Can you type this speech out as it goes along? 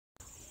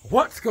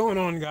What's going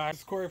on, guys?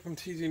 It's Corey from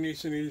TG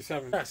Nation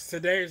 87. Yes,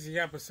 today is the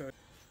episode.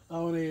 I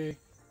own a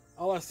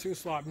LS2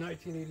 slot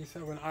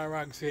 1987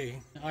 IROC Z.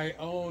 I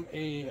own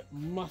a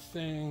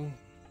Mustang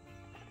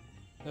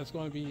that's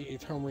going to be a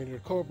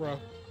Terminator Cobra.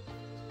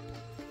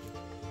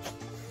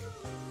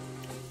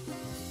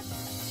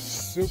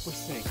 Super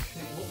sync.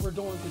 What we're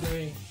doing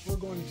today, we're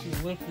going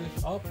to lift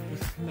this up,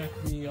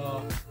 disconnect the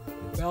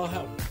bell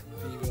help.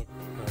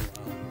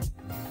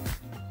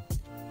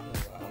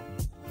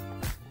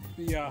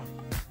 The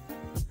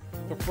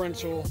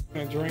differential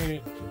and drain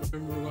it.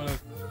 And we're gonna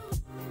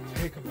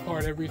take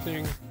apart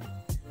everything,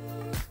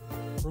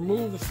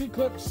 remove the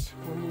C-clips,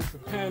 remove the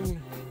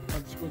pen,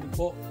 unscrew the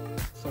bolt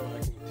so I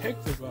can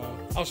take the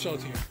valve. I'll show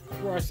it to you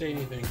before I say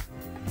anything.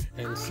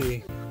 And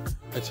see,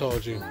 I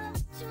told you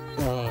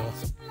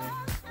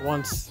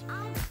once,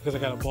 because I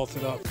got it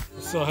bolted up.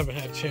 I still haven't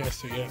had a chance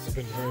to yet. I've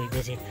been very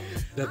busy.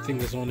 That thing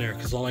is on there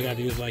because all I gotta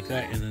do is like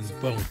that and then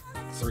boom.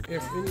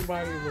 If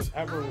anybody was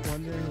ever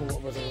wondering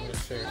what was I going to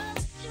say,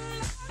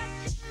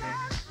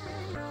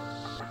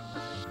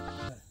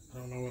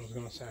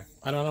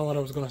 I don't know what I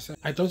was going to say.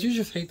 Don't you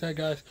just hate that,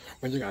 guys,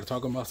 when you got to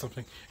talk about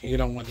something and you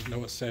don't want to know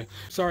what to say?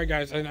 Sorry,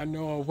 guys, I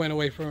know I went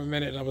away for a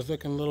minute and I was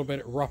looking a little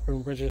bit rough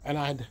and rigid and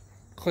I had to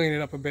clean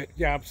it up a bit.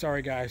 Yeah, I'm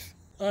sorry, guys.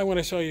 I want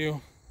to show you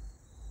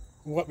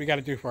what we got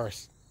to do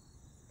first.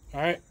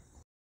 All right?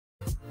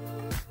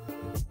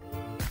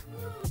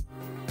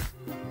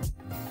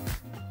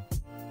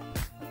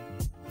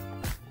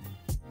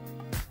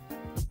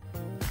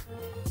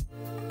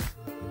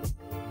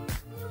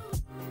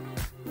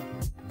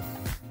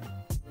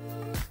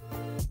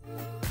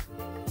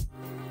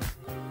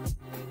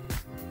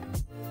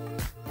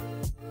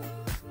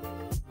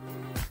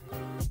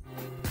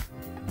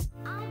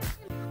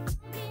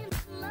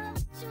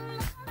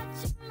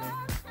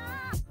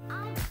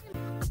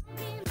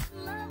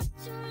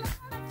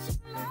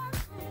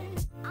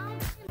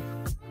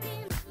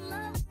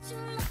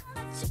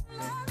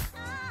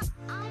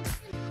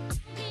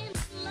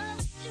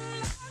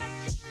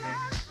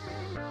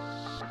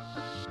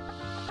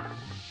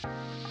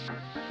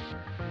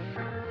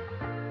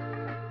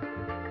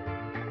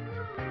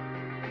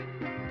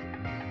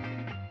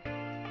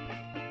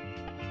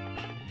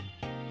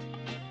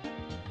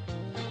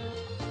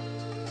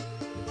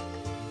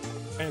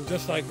 And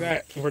just like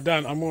that, we're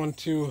done. I'm going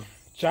to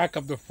jack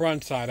up the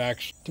front side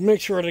actually to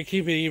make sure to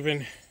keep it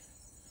even,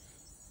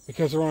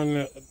 because we're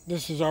on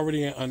this is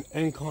already an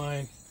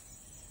incline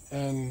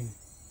and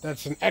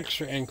that's an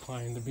extra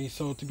incline to be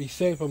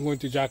safe. I'm going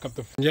to jack up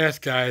the front. Yes,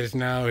 guys,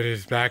 now it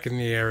is back in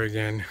the air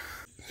again.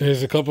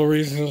 There's a couple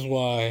reasons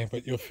why,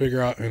 but you'll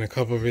figure out in a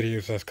couple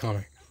videos that's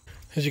coming.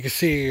 As you can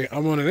see,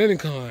 I'm on an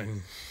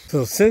incline.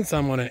 So since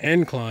I'm on an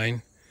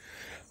incline,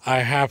 I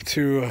have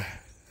to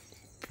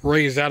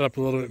raise that up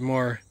a little bit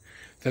more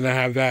than I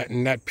have that,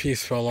 and that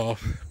piece fell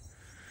off.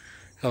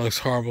 That looks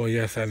horrible.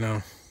 Yes, I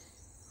know.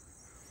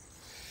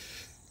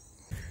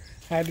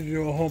 I had to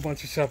do a whole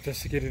bunch of stuff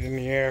just to get it in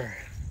the air.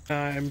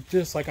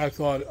 Just like I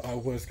thought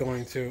was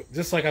going to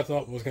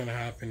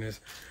happen is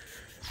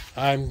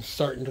I'm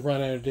starting to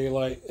run out of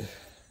daylight.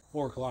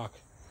 4 o'clock.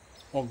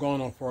 Well,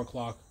 going on 4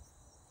 o'clock.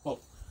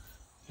 Well,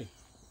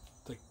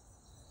 like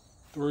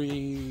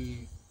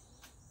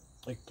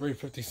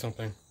 3:50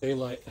 something.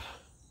 Daylight.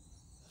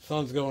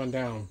 Sun's going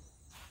down.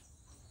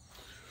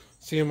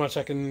 See how much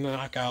I can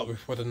knock out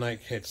before the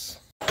night hits.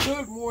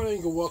 Good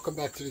morning and welcome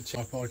back to the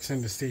channel. I'll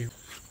extend this to you.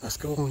 Let's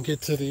go and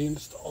get to the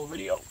install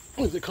video.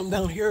 Once it come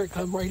down here, it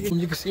come right in.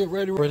 You can see it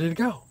ready to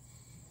go.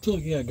 So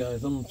yeah,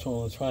 guys, I'm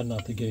trying to try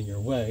not to get in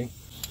your way.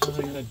 I'm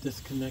gonna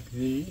disconnect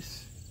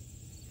these.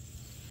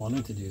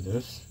 Wanted to do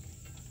this.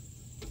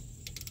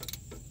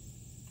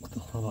 What the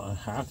hell? I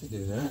have to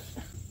do that.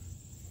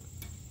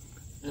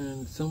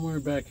 And somewhere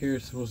back here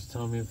is supposed to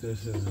tell me if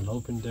this is an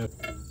open dip.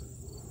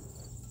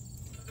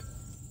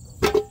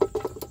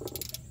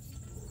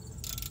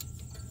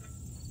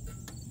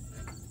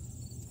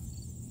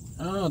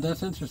 Oh,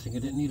 that's interesting.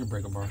 It didn't need a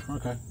breaker bar.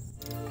 Okay.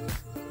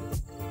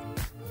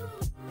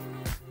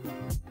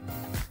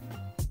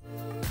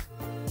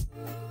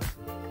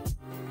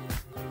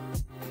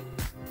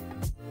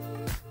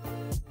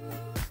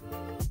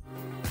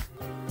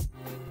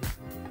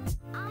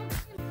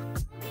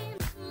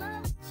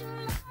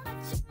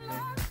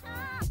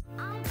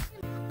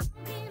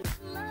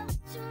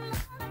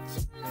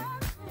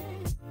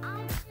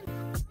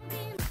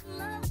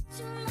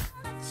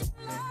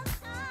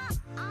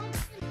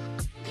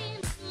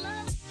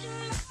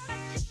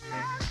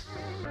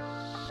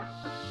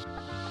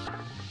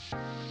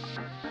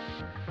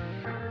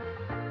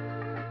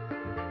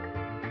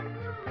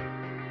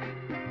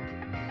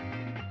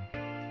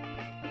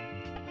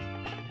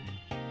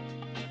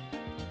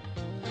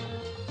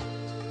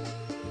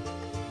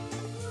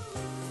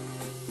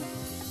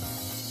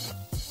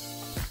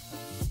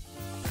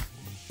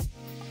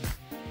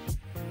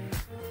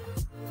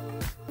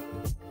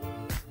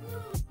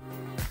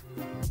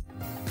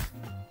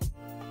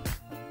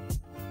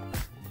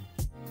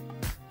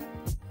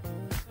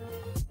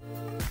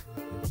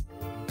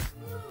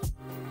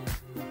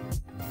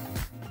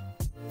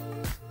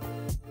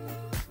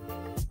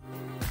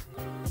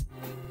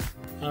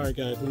 Alright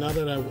guys, now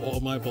that I have all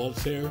my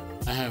bolts here,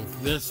 I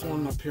have this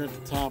one up here at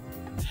the top,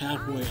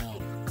 halfway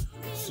out.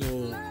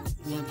 So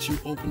once you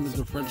open the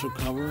differential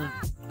cover,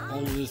 all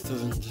of this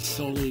doesn't just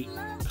solely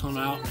come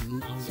out,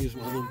 and I'll use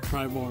my little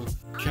pry bar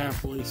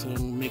carefully so I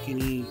don't make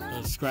any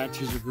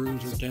scratches or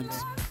grooves or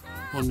dents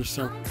on the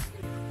surface.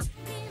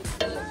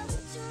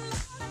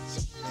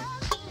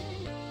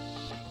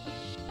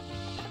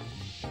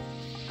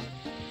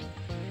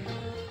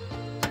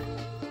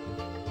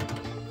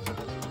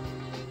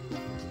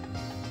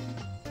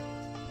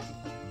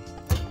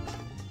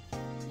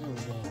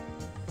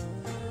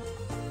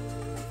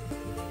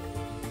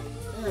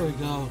 There we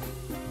go.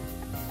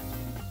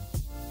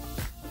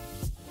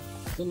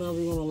 So now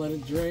we're going to let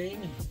it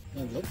drain.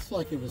 It looks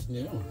like it was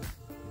new.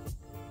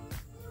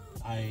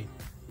 I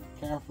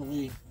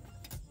carefully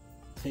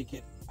take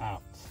it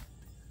out.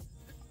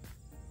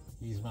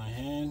 Use my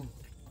hand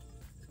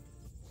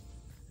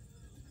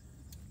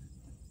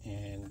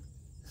and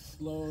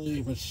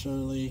slowly but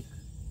surely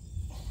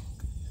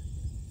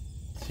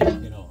take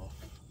it off.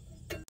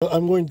 What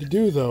I'm going to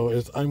do though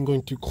is I'm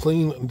going to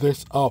clean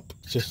this up,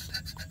 just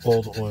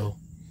old oil.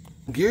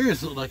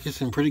 Gears look like it's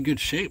in pretty good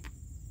shape.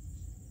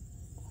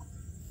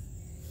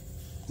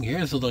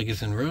 Gears look like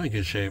it's in really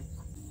good shape.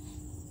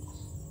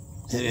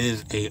 It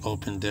is a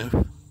open diff.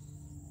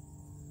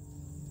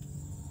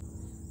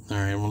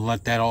 Alright, we'll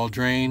let that all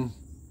drain.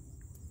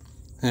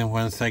 And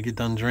once I get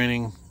done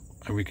draining,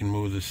 we can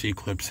move the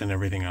C-clips and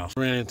everything else.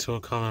 Ran into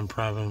a common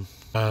problem.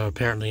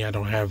 Apparently I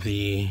don't have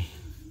the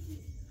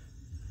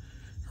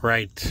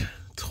right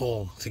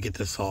tool to get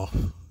this off.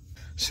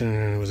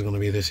 Assuming it was going to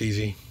be this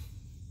easy.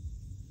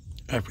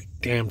 Every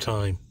damn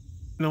time.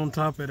 And on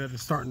top of that,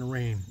 it's starting to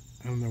rain.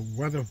 And the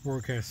weather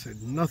forecast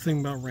said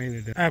nothing about rain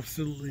today.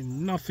 Absolutely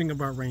nothing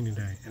about rain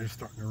today. And it's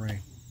starting to rain.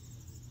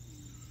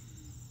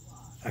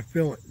 I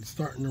feel it. It's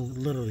starting to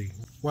literally.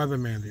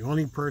 Weatherman, the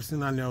only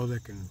person I know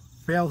that can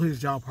fail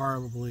his job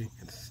horribly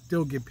and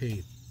still get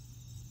paid.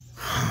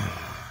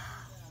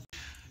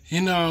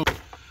 You know,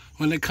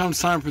 when it comes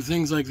time for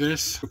things like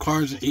this,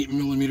 requires an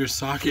 8mm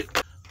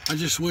socket. I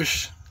just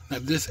wish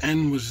that this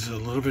end was a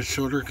little bit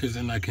shorter, because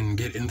then I can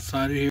get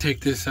inside of here,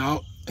 take this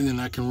out, and then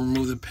I can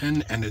remove the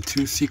pin and the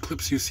 2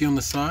 C-clips you see on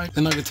the side.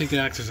 Then I can take the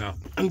axis out.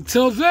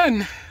 Until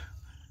then,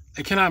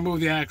 I cannot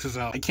move the axis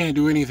out. I can't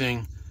do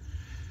anything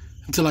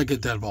until I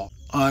get that bolt.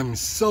 I'm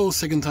so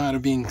sick and tired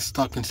of being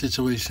stuck in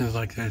situations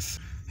like this.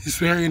 It's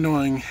very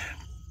annoying,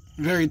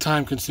 very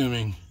time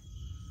consuming.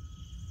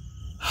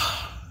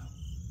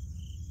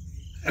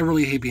 I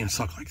really hate being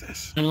stuck like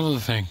this. Another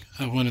thing,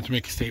 I wanted to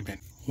make a statement.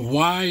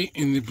 Why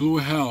in the blue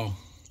hell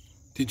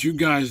did you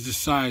guys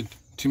decide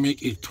to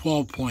make a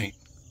 12-point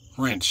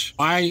wrench?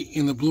 Why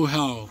in the blue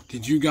hell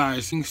did you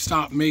guys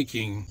stop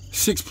making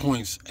 6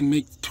 points and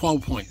make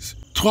 12 points?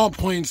 12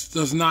 points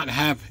does not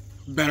have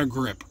better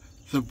grip.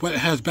 What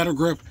has better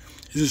grip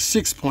is a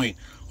 6-point.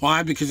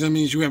 Why? Because that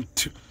means you have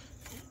two.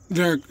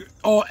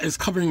 It's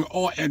covering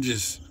all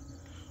edges.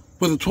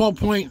 With a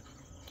 12-point,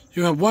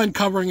 you have one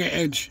covering an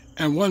edge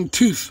and one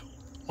tooth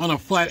on a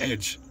flat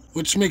edge,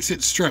 which makes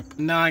it strip.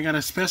 Now I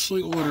gotta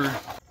specially order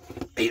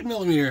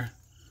 8mm,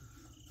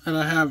 and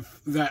I have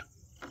that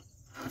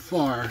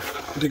far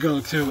to go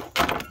to.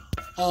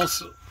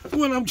 Also,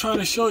 when I'm trying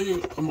to show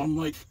you, I'm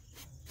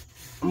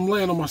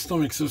laying on my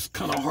stomach, so it's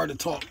kind of hard to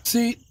talk.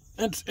 See,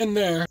 it's in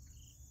there.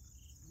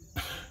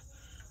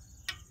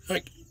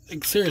 Like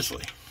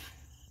seriously,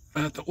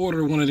 I have to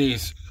order one of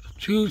these.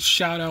 Huge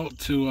shout out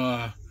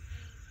to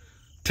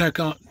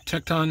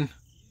Tecton,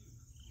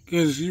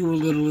 because you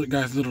were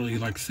guys literally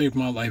like saved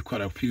my life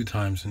quite a few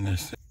times in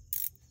this.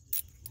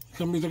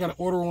 That means I gotta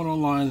order one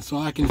online so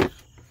I can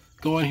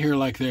go in here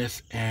like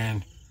this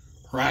and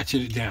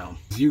ratchet it down.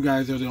 You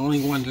guys are the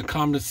only ones with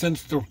common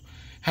sense to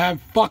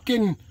have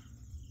fucking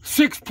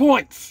 6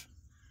 points,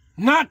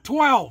 not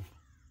 12.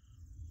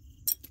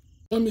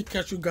 Let me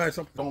catch you guys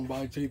up on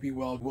By JP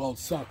Weld. Weld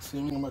sucks. The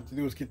only thing I'm about to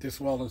do is get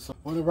this welded. So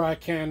whenever I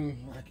can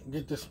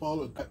get this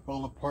welded,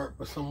 fall apart.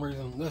 For some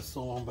reason, this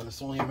so long, but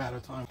it's only a matter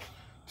of time.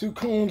 2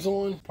 cones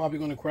on, probably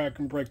gonna crack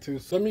and break too.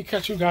 So let me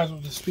catch you guys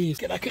with the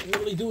speed. I couldn't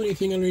really do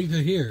anything underneath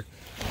it here.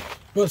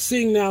 But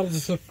seeing now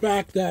is the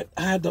fact that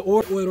I had to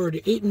order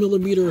the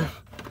 8mm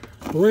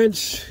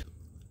wrench.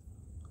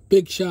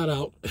 Big shout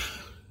out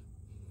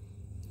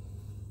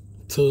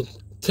to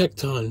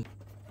Tecton.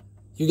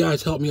 You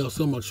guys helped me out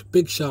so much.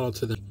 Big shout out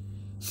to them.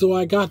 So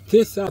I got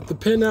this out, the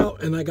pin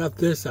out, and I got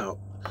this out.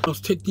 Let's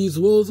take these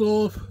wheels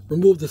off,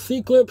 remove the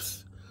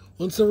C-clips.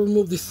 Once I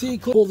remove the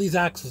C-clip, pull these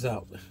axles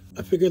out.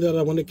 I figured that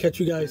I want to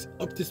catch you guys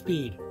up to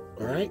speed.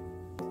 All right?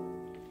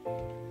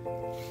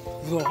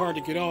 It's a little hard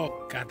to get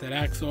off. Got that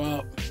axle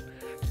out.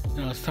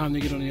 Now it's time to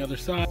get on the other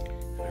side.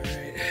 All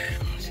right.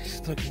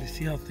 Just looking to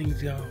see how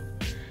things go,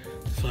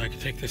 so I can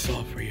take this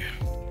off for you.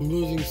 I'm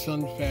losing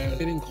sun fast,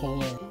 getting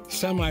colder.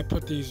 Semi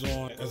put these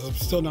on, as I'm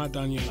still not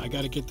done yet. I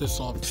gotta get this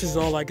off. This is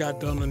all I got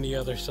done on the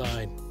other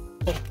side.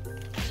 I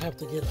have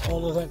to get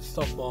all of that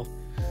stuff off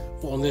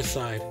on this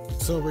side.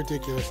 So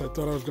ridiculous. I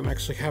thought I was gonna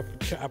actually have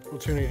the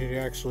opportunity to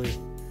actually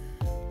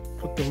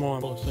put them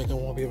on. Looks like I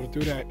won't be able to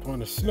do that on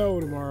the snow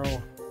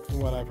tomorrow, from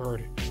what I've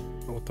heard.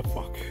 What the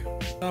fuck?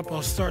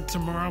 I'll start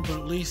tomorrow, but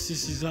at least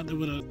this is nothing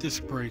with the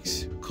disc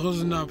brakes.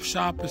 Closing up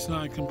shop is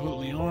not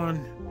completely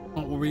on.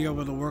 We'll be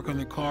able to work on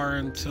the car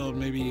until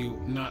maybe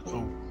not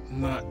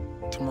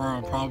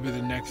tomorrow, probably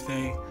the next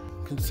day,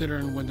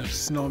 considering when the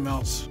snow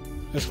melts.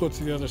 Let's go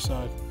to the other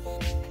side.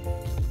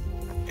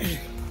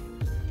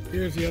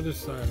 Here's the other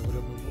side of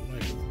whatever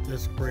like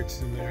disc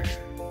brakes in there.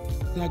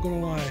 Not gonna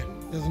lie,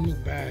 it doesn't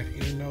look bad,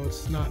 even though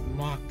it's not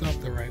mocked up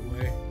the right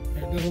way.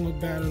 It doesn't look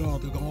bad at all.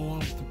 They're going along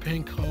with the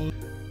pink color.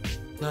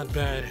 Not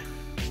bad.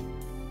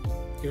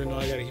 Even though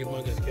I got a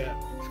humongous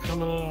gap. It's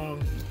coming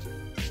along.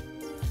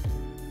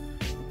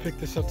 I'll pick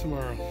this up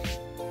tomorrow.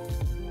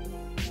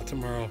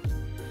 Tomorrow.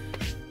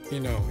 You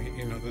know,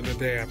 the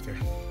day after.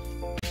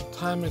 The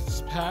time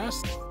it's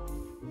passed,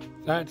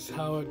 that's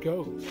how it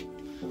goes.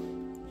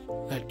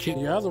 That kid,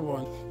 the other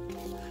one,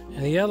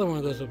 and the other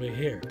one goes over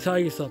here. I'll tell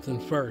you something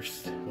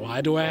first. Why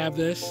do I have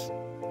this?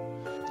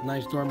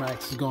 Nice door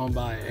max is going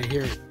by. I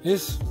hear it.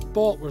 This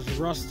bolt was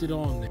rusted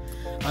on.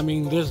 I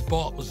mean, this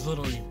bolt was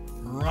literally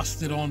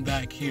rusted on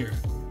back here,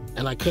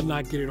 and I could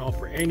not get it off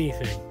for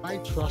anything. My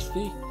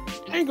trusty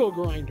angle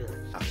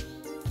grinder.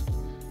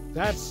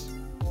 That's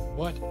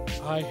what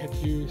I had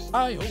used.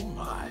 Oh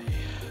my.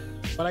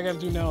 What I gotta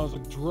do now is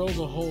drill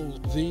the holes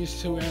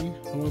these two in,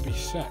 and we'll be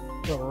set.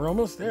 So we're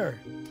almost there.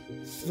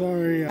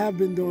 Sorry, I've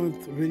been doing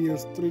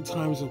videos 3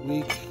 times a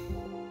week,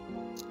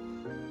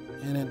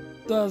 and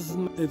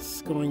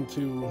it's going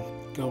to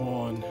go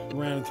on.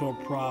 Ran into a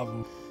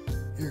problem.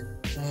 You're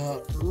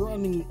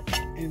running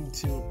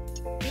into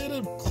a bit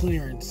of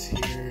clearance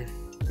here.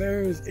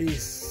 There's a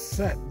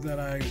set that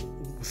I've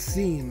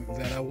seen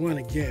that I want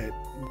to get.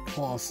 It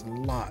costs a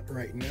lot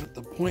right now. At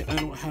the point I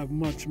don't have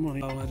much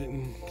money. I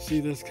didn't see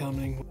this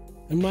coming.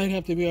 It might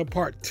have to be a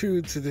part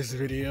 2 to this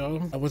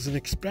video. I wasn't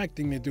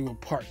expecting to do a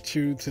part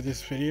 2 to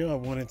this video. I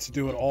wanted to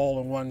do it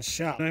all in one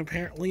shot. And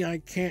apparently I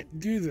can't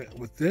do that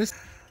with this.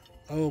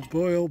 Oh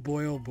boy, oh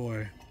boy, oh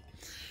boy.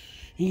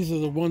 These are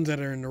the ones that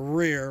are in the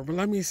rear, but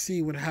let me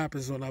see what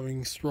happens when I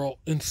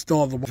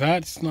install the one.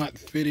 That's not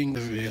fitting.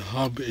 The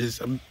hub is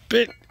a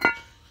bit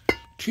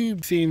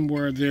tube scene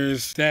where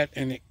there's that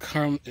and it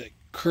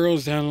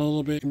curls down a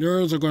little bit.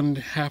 Those are going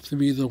to have to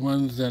be the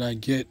ones that I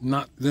get,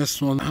 not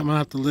this one. I'm gonna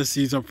have to list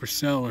these up for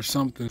sale or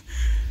something.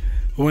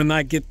 When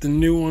I get the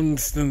new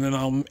ones, then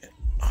I'll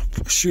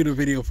shoot a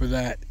video for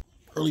that.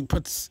 Really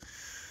puts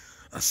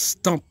a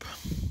stump.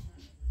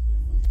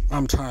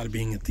 I'm tired of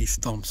being at these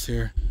stumps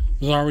here.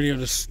 It was already at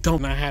a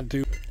stump and I had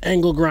to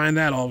angle grind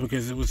that all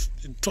because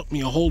it took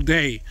me a whole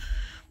day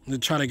to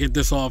try to get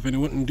this off, and it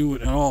wouldn't do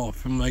it at all.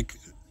 From like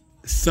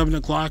 7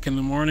 o'clock in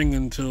the morning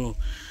until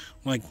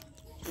like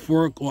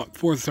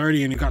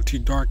 4:30, and it got too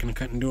dark and I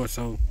couldn't do it.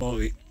 So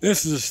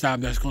this is a stop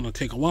that's going to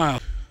take a while.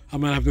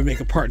 I'm gonna have to make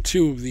a part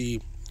 2 of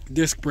the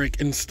disc brake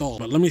install,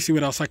 but let me see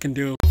what else I can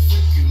do.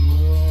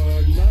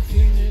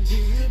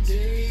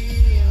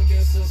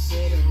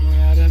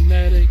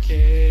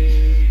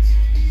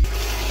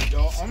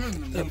 Yo, I'm in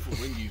the mood for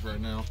wingies right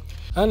now.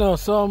 I know,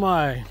 so am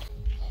I.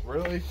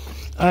 Really?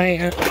 I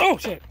am. Oh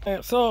shit.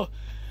 So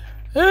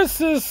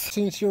this is,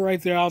 since you're right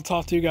there, I'll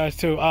talk to you guys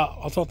too.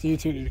 I'll talk to you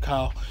too,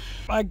 Kyle.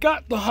 I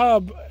got the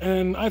hub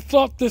and I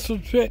thought this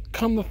would fit.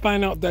 Come to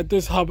find out that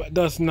this hub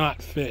does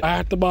not fit. I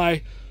had to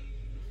buy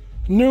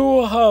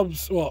new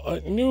hubs, well, a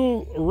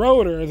new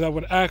rotor that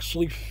would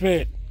actually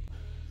fit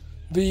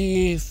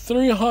the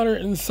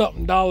 $300 and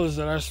something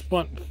that I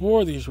spent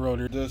for these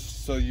rotors.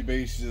 So you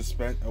basically just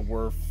spent a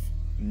worth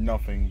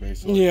nothing,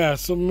 basically. Yeah,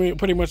 so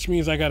pretty much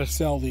means I gotta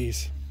sell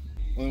these.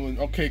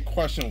 Okay,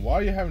 question: why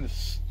are you having a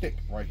stick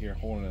right here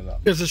holding it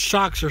up? Because the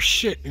shocks are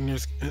shit in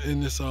this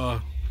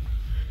Well,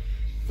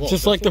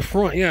 just like the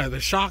front. Yeah, the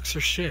shocks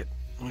are shit.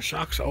 The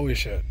shocks are always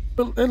shit.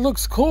 But it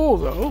looks cool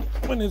though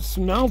when it's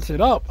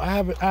mounted up. I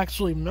have it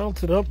actually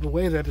mounted up the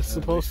way that it's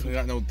supposed to. You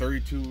got no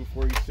 32,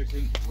 46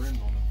 inch rim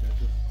on them.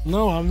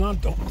 No, I'm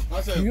not.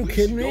 Are you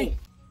kidding me? Don't.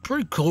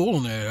 Pretty cool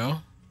in there, though.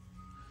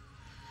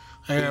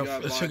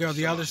 Let's check out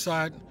the other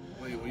side.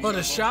 But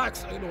the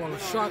shocks, you know, the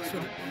shocks.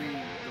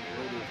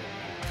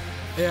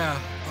 Yeah,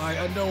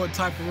 I know what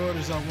type of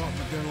rotors I want,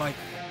 but they're like,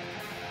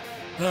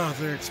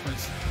 they're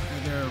expensive.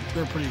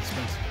 They're pretty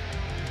expensive.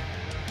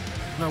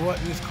 Now, what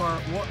on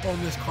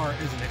this car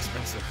isn't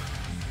expensive?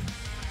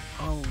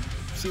 I'll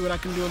see what I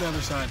can do on the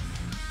other side.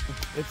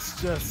 It's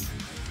just.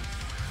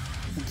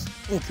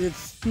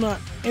 It's not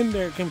in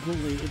there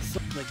completely. It's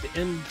like the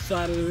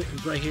inside of it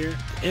is right here.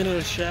 The end of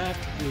the shaft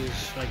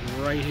is like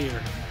right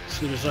here.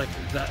 So there's like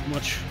that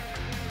much.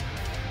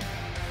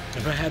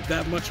 If I had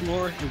that much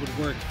more, it would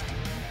work.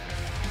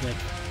 Like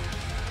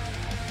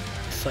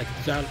it's like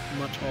that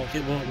much off.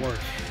 It won't work.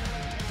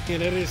 Yeah,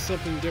 that is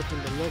something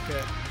different to look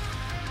at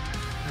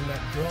in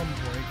that drum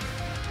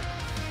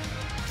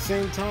brake.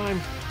 Same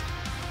time,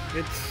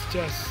 it's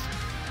just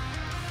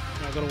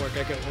not gonna work.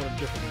 I got one of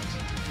different ones.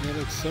 It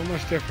looks so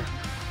much different.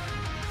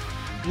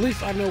 At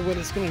least I know what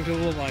it's going to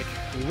look like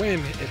when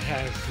it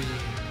has the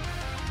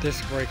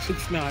disc brakes.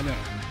 Now I know.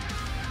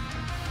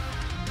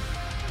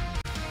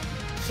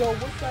 So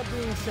with that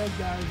being said,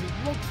 guys, it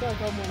looks like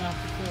I'm gonna have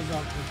to close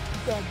out this.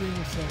 With that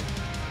being said,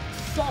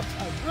 sucks.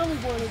 I really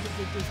wanted to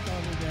get this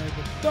done today,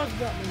 but does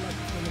not look like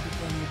it's gonna get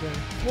done today.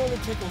 It's going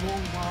to take a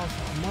long while,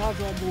 so I might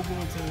as well move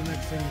on to the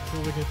next thing until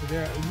we get to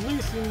there. At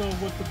least you know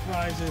what the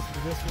prize is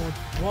for this one.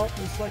 Well,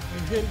 it's like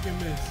you hit or you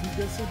miss. You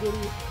get some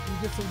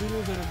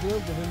videos that are good,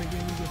 but then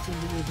again you get some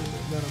videos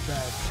that are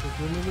bad. So if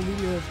you're the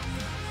videos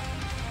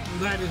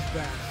that is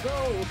bad. So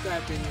with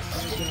that being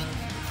said,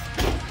 guys,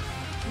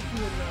 if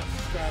you are not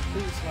subscribed,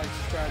 please like,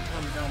 subscribe,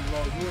 comment down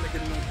below. If you want to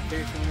get a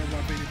notification whenever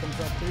my video comes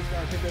out, please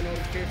guys hit that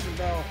notification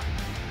bell.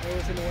 I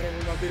want to know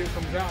whenever my video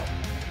comes out.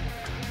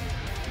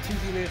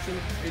 TZ Nation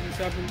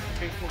 87,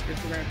 Facebook,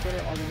 Instagram,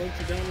 Twitter. All the links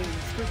are down in the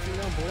description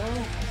down below.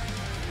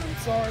 I'm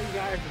sorry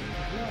guys,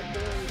 it's not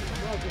done.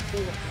 I'm not just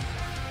doing it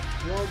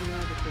long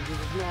enough because it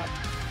is not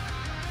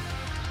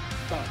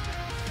done.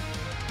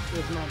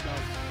 It's not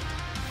done.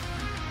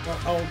 But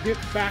I'll get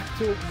back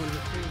to it when the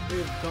thing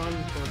is done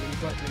for me.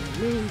 But in the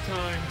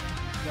meantime,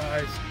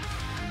 guys,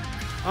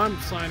 I'm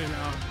signing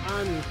out.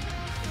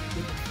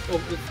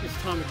 It's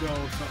time to go.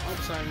 So I'm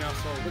signing out.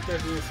 So with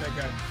that being said,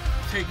 guys,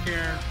 take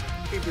care.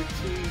 Keep it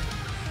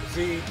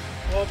TZ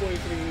all the way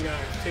to you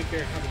guys. Take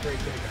care. Have a great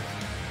day, guys.